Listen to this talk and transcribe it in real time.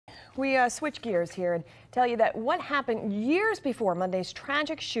We switch gears here and tell you that what happened years before Monday's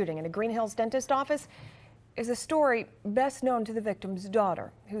tragic shooting in a Green Hills dentist office is a story best known to the victim's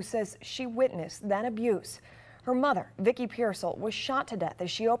daughter, who says she witnessed that abuse. Her mother, Vicki Pearsall, was shot to death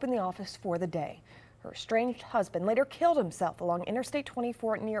as she opened the office for the day. Her estranged husband later killed himself along Interstate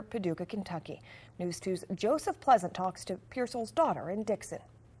 24 near Paducah, Kentucky. News 2's Joseph Pleasant talks to Pearsall's daughter in Dixon.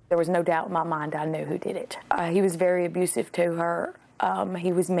 There was no doubt in my mind I knew who did it. He was very abusive to her.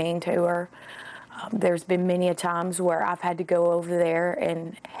 He was mean to her. There's been many a times where I've had to go over there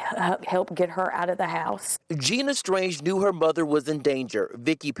and help get her out of the house. Gina Strange knew her mother was in danger.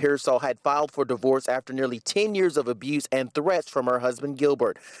 Vicki Pearsall had filed for divorce after nearly 10 years of abuse and threats from her husband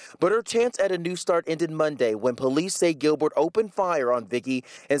Gilbert. But her chance at a new start ended Monday when police say Gilbert opened fire on Vicki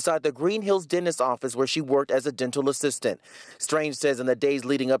inside the Green Hills dentist office where she worked as a dental assistant. Strange says in the days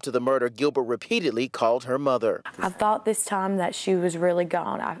leading up to the murder, Gilbert repeatedly called her mother. I thought this time that she was really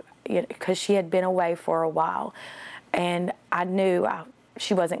gone. Because she had been away for a while, and I knew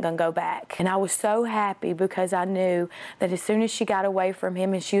she wasn't going to go back. And I was so happy because I knew that as soon as she got away from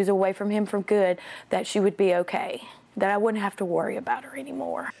him, and she was away from him for good, that she would be okay, that I wouldn't have to worry about her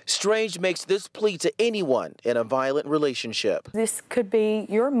anymore. Strange makes this plea to anyone in a violent relationship. This could be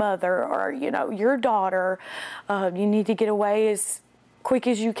your mother or, your daughter. You need to get away as quick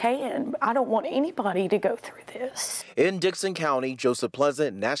as you can. I don't want anybody to go through this. In Dixon County, Joseph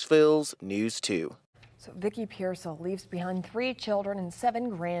Pleasant, Nashville's News 2. So Vicki Pearsall leaves behind 3 children and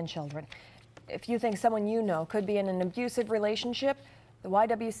 7 grandchildren. If you think someone you know could be in an abusive relationship, the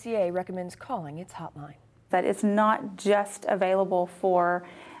YWCA recommends calling its hotline. That it's not just available for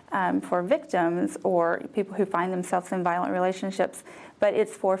victims or people who find themselves in violent relationships, but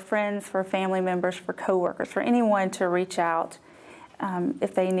it's for friends, for family members, for coworkers, for anyone to reach out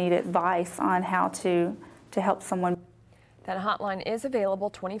if they need advice on how to help someone. That hotline is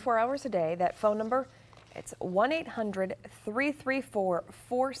available 24 hours a day. That phone number, it's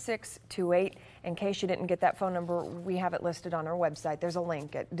 1-800-334-4628. In case you didn't get that phone number, we have it listed on our website. There's a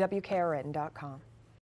link at WKRN.com.